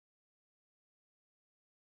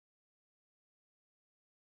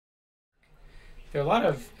There are a lot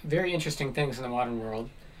of very interesting things in the modern world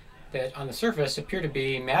that on the surface appear to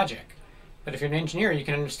be magic. But if you're an engineer, you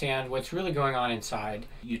can understand what's really going on inside.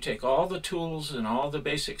 You take all the tools and all the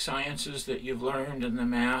basic sciences that you've learned in the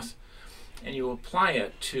math, and you apply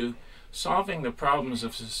it to solving the problems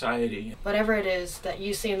of society. Whatever it is that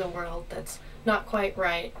you see in the world that's not quite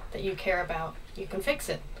right, that you care about, you can fix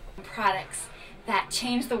it. Products that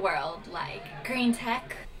change the world, like green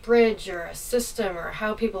tech, Bridge or a system or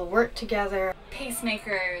how people work together.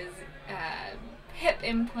 pacemakers, hip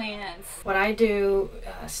implants, What I do,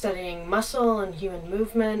 studying muscle and human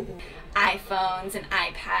movement. iPhones and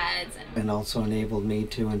iPads, And also enabled me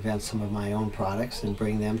to invent some of my own products and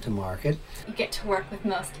bring them to market. you get to work with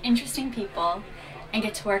most interesting people and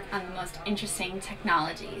get to work on the most interesting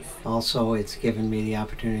technologies. Also, it's given me the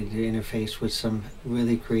opportunity to interface with some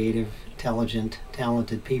really creative, intelligent,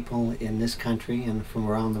 talented people in this country and from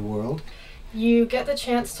around the world. You get the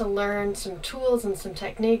chance to learn some tools and some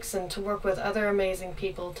techniques and to work with other amazing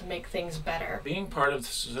people to make things better. Being part of the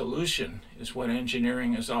solution is what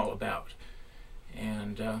engineering is all about.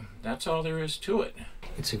 And that's all there is to it.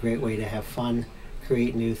 It's a great way to have fun,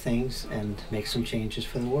 create new things, and make some changes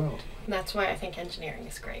for the world. And that's why I think engineering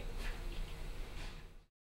is great.